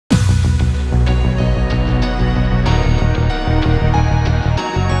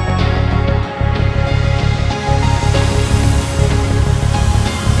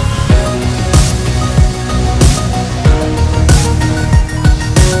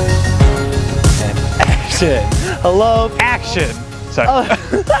Action! Hello. Action! Sorry.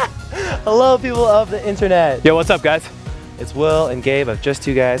 Hello, people of the internet. Yo, what's up, guys? It's Will and Gabe of Just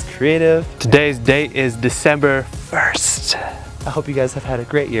Two Guys Creative. Today's date is December 1st. I hope you guys have had a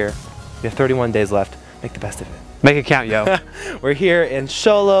great year. We have 31 days left. Make the best of it. Make it count, yo. We're here in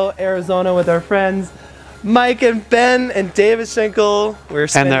Sholo, Arizona with our friends Mike and Ben and David Schenkel.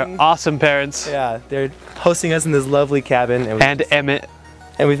 And their awesome parents. Yeah, they're hosting us in this lovely cabin. And Emmett.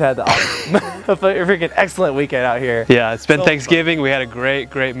 And we've had a freaking excellent weekend out here. Yeah, it's been So Thanksgiving. fun. We had a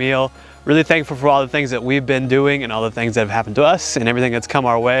great meal. Really thankful for all the things that we've been doing and all the things that have happened to us and everything that's come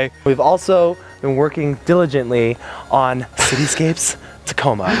our way. We've also been working diligently on Cityscapes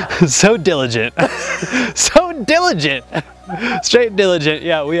Tacoma. So diligent. So diligent. Straight diligent.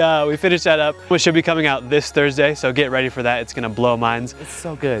 Yeah, we finished that up. It should be coming out this Thursday, so get ready for that. It's gonna blow minds. It's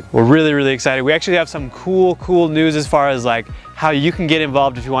so good. We're really excited. We actually have some cool news as far as like how you can get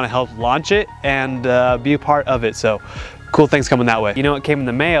involved if you want to help launch it and be a part of it. So cool things coming that way. You know what came in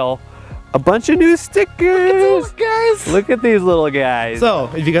the mail? A bunch of new stickers. Look at those guys. Look at these little guys. So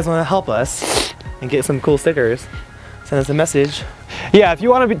if you guys want to help us and get some cool stickers, send us a message. Yeah, if you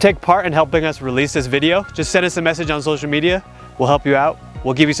want to take part in helping us release this video, just send us a message on social media. We'll help you out.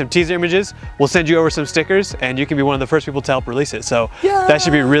 We'll give you some teaser images. We'll send you over some stickers and you can be one of the first people to help release it. So that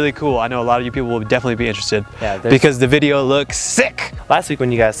should be really cool. I know a lot of you people will definitely be interested because the video looks sick. Last week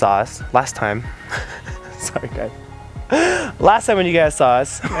when you guys saw us, last time when you guys saw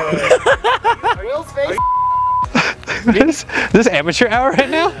us. Will's face. Is this amateur hour right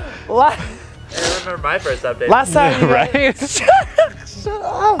now? I remember my first update. Last time you guys, Right? Shut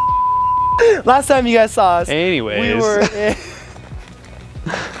up. Last time you guys saw us, Anyways. we were in,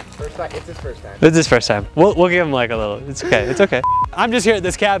 First time. It's his first time. It's his first time. We'll give him like a little, it's okay, it's okay. I'm just here at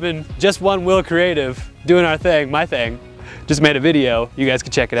this cabin, just one Will Creative, doing our thing, my thing. Just made a video, you guys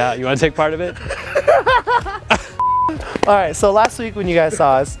can check it out. You wanna take part of it? all right, so last week when you guys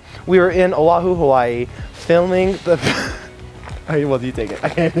saw us, we were in Oahu, Hawaii, filming the, well, you take it, I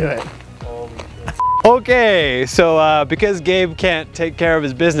can't do it. Okay, so because Gabe can't take care of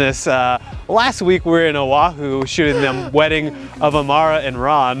his business, last week we were in Oahu shooting the wedding of Amara and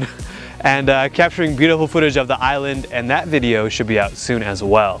Ron and capturing beautiful footage of the island, and that video should be out soon as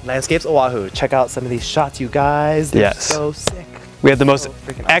well. Landscapes Oahu, check out some of these shots, you guys. They're so sick. We had the most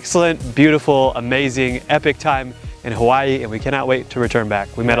freaking excellent, beautiful, amazing, epic time in Hawaii, and we cannot wait to return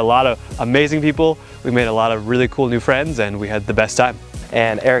back. We met a lot of amazing people, we made a lot of really cool new friends, and we had the best time.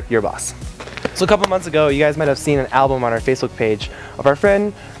 And Eric, your boss. So a couple months ago, you guys might have seen an album on our Facebook page of our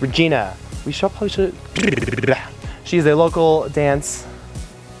friend Regina. We probably should. She's a local dancer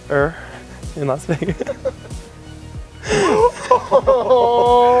in Las Vegas.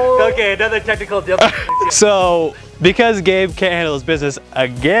 Okay, another technical deal. So, because Gabe can't handle his business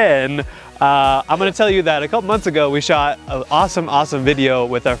again, I'm gonna tell you that a couple months ago we shot an awesome video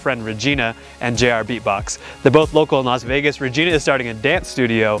with our friend Regina and JR Beatbox. They're both local in Las Vegas. Regina is starting a dance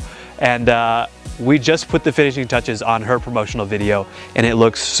studio, and we just put the finishing touches on her promotional video, and it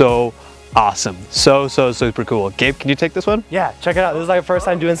looks so awesome. So super cool. Gabe, can you take this one? Yeah, check it out. This is like our first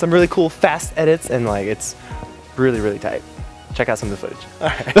time doing some really cool fast edits, and like it's really tight. Check out some of the footage. All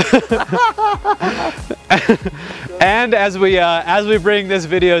right. And as we bring this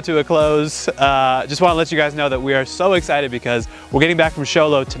video to a close, just want to let you guys know that we are so excited because we're getting back from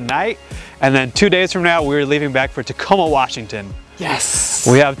Sholo tonight, and then 2 days from now we're leaving back for Tacoma, Washington. Yes.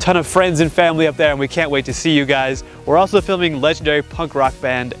 We have a ton of friends and family up there, and we can't wait to see you guys. We're also filming legendary punk rock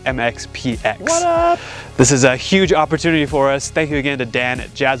band MXPX. What up? This is a huge opportunity for us. Thank you again to Dan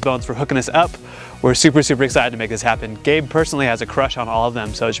at Jazz Bones for hooking us up. We're super excited to make this happen. Gabe personally has a crush on all of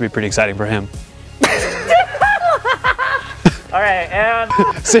them, so it should be pretty exciting for him. All right, and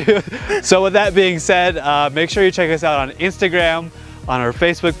So with that being said, make sure you check us out on Instagram, on our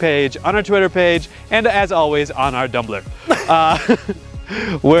Facebook page, on our Twitter page, and as always, on our Tumblr.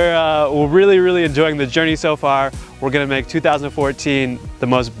 We're really enjoying the journey so far. We're gonna make 2014 the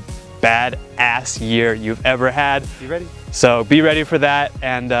most badass year you've ever had. You ready? So be ready for that,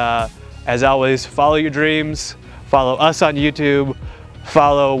 and as always, follow your dreams, follow us on YouTube,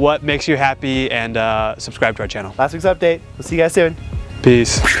 follow what makes you happy, and subscribe to our channel. Last week's update. We'll see you guys soon.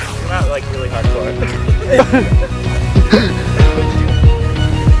 Peace. I'm not like really hardcore.